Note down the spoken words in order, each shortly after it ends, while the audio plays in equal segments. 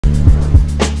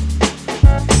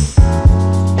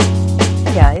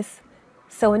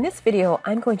So in this video,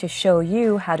 I'm going to show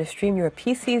you how to stream your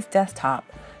PC's desktop,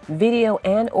 video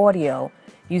and audio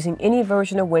using any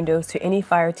version of Windows to any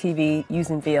Fire TV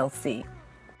using VLC.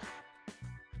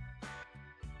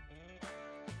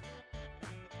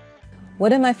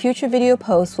 One of my future video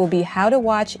posts will be how to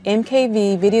watch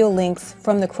MKV video links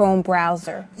from the Chrome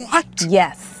browser. What?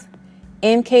 Yes,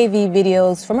 MKV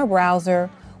videos from a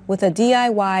browser with a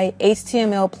DIY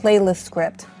HTML playlist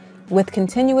script with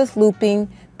continuous looping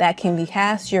that can be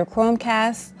cast to your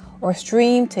Chromecast or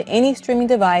streamed to any streaming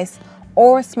device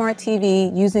or smart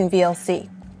TV using VLC.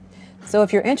 So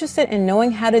if you're interested in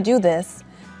knowing how to do this,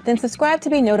 then subscribe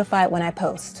to be notified when I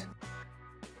post.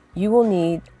 You will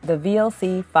need the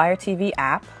VLC Fire TV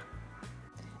app,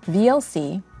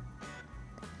 VLC,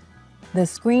 the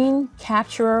screen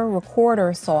capturer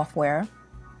recorder software.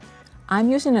 I'm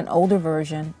using an older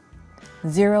version,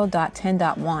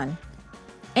 0.10.1,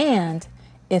 and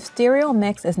if Stereo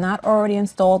Mix is not already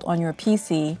installed on your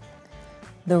PC,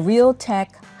 the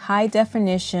Realtek High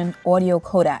Definition Audio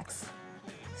Codecs.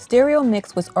 Stereo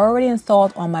Mix was already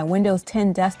installed on my Windows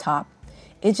 10 desktop,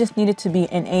 it just needed to be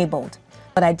enabled.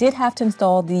 But I did have to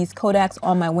install these codecs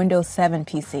on my Windows 7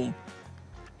 PC.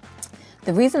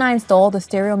 The reason I installed the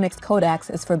Stereo Mix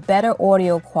codecs is for better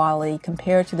audio quality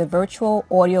compared to the virtual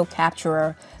audio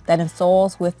capturer that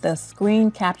installs with the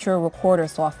screen capture recorder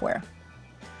software.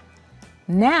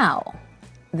 Now,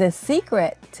 the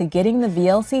secret to getting the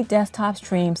VLC desktop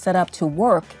stream set up to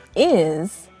work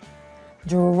is,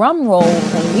 drumroll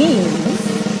please,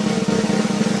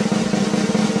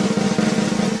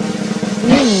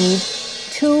 you need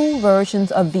two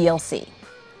versions of VLC.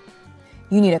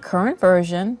 You need a current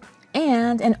version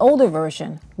and an older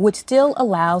version, which still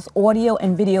allows audio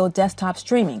and video desktop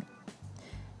streaming.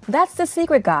 That's the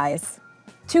secret, guys.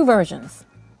 Two versions.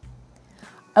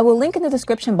 I will link in the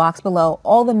description box below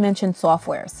all the mentioned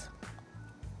softwares.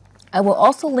 I will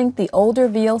also link the older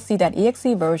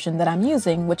VLC.exe version that I'm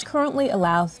using, which currently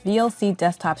allows VLC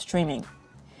desktop streaming.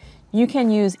 You can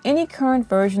use any current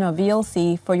version of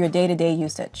VLC for your day-to-day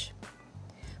usage.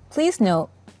 Please note,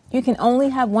 you can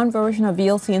only have one version of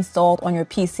VLC installed on your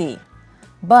PC,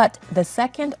 but the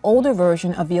second, older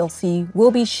version of VLC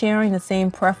will be sharing the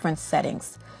same preference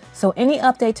settings, so any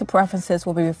update to preferences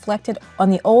will be reflected on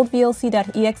the old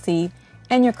VLC.exe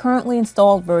and your currently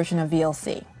installed version of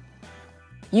VLC.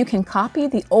 You can copy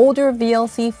the older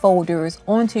VLC folders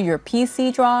onto your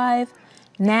PC drive,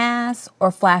 NAS,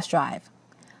 or flash drive.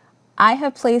 I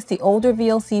have placed the older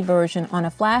VLC version on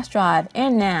a flash drive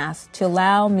and NAS to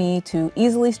allow me to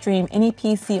easily stream any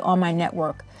PC on my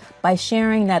network by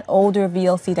sharing that older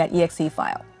VLC.exe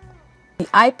file. The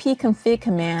ipconfig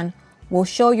command will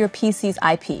show your PC's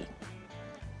IP.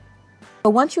 But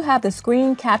once you have the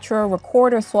screen capture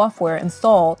recorder software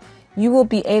installed, you will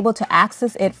be able to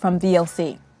access it from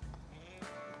VLC.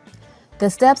 The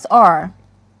steps are,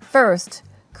 first,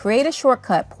 create a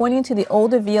shortcut pointing to the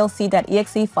older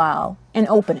VLC.exe file and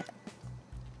open it.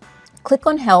 Click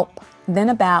on Help, then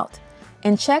About,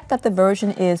 and check that the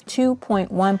version is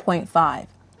 2.1.5.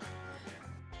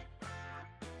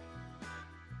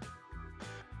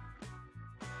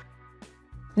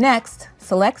 Next,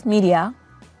 select Media,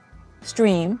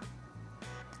 Stream,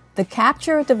 the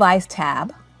Capture Device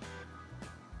tab.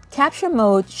 Capture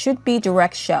mode should be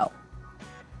Direct Show.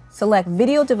 Select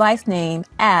video device name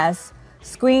as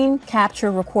Screen Capture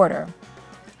Recorder.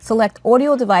 Select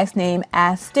audio device name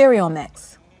as Stereo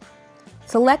Mix.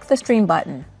 Select the Stream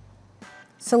button.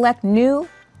 Select New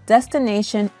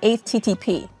Destination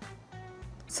HTTP.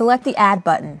 Select the Add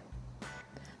button.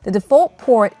 The default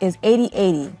port is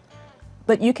 8080,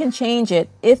 but you can change it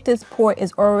if this port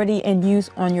is already in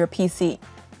use on your PC.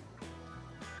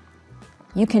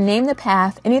 You can name the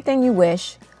path anything you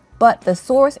wish, but the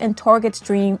source and target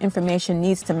stream information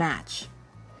needs to match.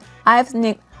 I've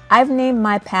named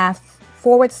my path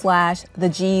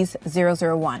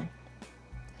 /the-Gs001.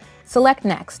 Select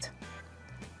Next.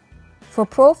 For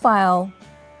profile,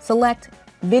 select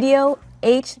Video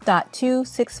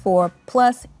H.264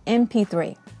 plus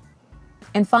MP3.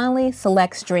 And finally,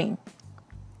 select Stream.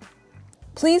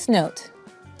 Please note,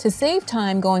 to save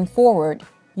time going forward,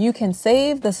 you can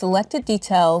save the selected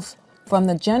details from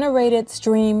the generated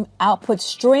stream output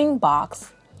string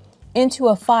box into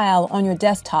a file on your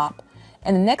desktop,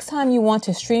 and the next time you want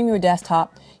to stream your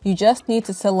desktop, you just need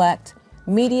to select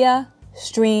Media,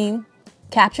 Stream,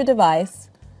 Capture Device,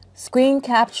 Screen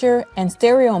Capture, and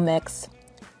Stereo Mix,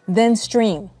 then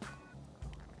Stream.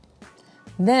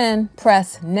 Then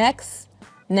press Next,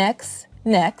 Next,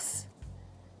 Next,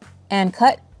 and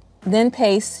then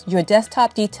paste your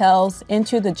desktop details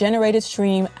into the generated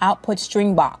stream output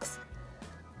string box.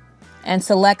 and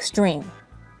select Stream.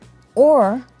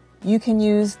 Or you can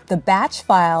use the batch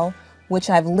file, which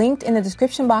I've linked in the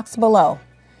description box below.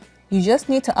 You just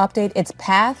need to update its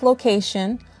path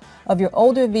location of your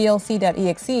older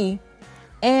VLC.exe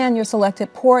and your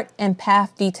selected port and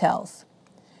path details.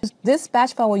 This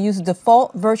batch file will use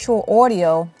default virtual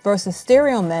audio versus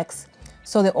stereo mix,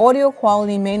 so the audio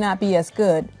quality may not be as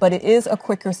good, but it is a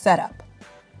quicker setup.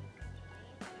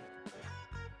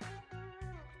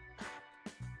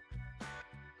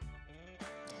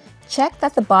 Check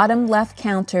that the bottom left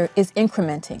counter is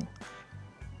incrementing.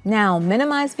 Now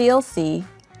minimize VLC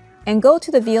and go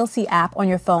to the VLC app on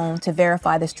your phone to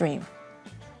verify the stream.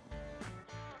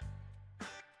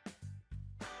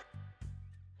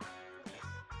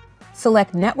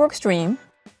 Select Network Stream,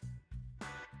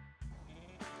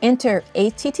 enter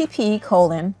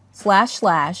http://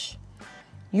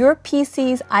 your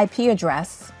PC's IP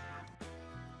address,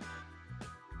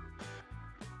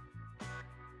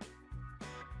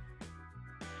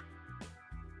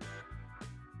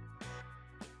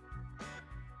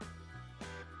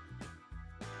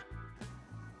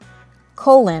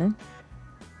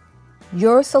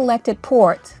 your selected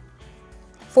port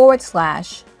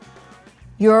 /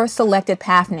 your selected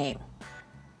path name.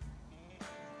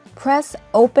 Press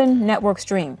Open Network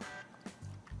Stream.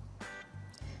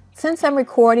 Since I'm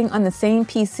recording on the same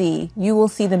PC, you will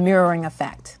see the mirroring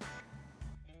effect.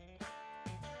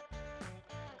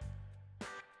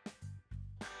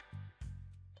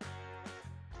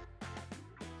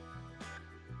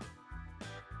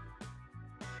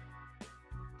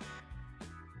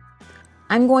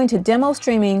 I'm going to demo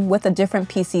streaming with a different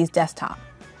PC's desktop.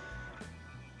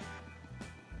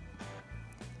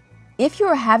 If you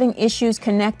are having issues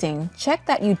connecting, check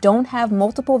that you don't have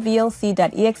multiple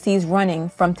VLC.exes running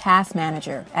from Task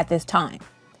Manager at this time.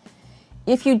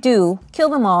 If you do, kill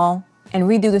them all and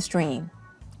redo the stream.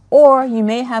 Or you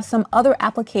may have some other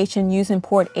application using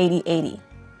port 8080.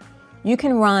 You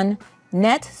can run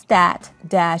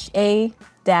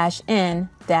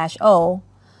netstat-a-n-o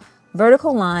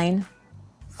vertical line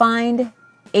find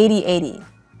 8080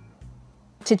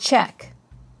 to check,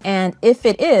 and if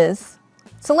it is,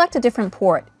 select a different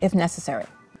port if necessary.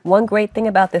 One great thing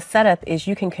about this setup is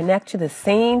you can connect to the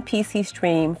same PC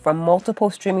stream from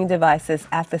multiple streaming devices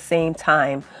at the same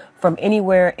time from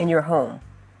anywhere in your home.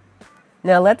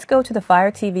 Now let's go to the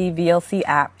Fire TV VLC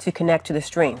app to connect to the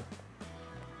stream.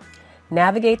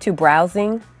 Navigate to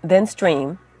Browsing, then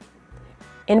Stream.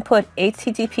 Input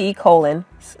http://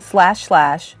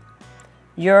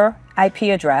 your IP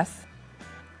address,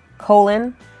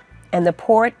 and the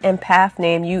port and path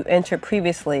name you entered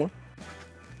previously.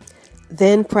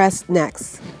 Then press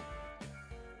Next.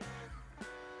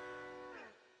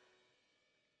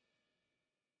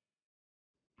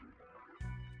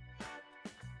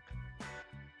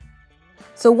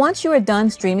 So once you are done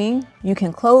streaming, you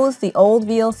can close the old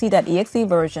VLC.exe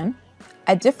version.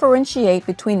 I differentiate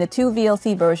between the two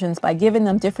VLC versions by giving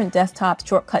them different desktop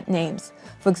shortcut names.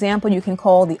 For example, you can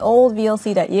call the old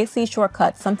VLC.exe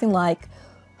shortcut something like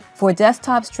 "for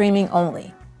desktop streaming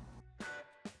only."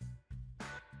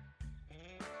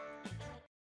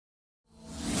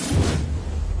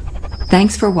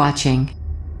 Thanks for watching.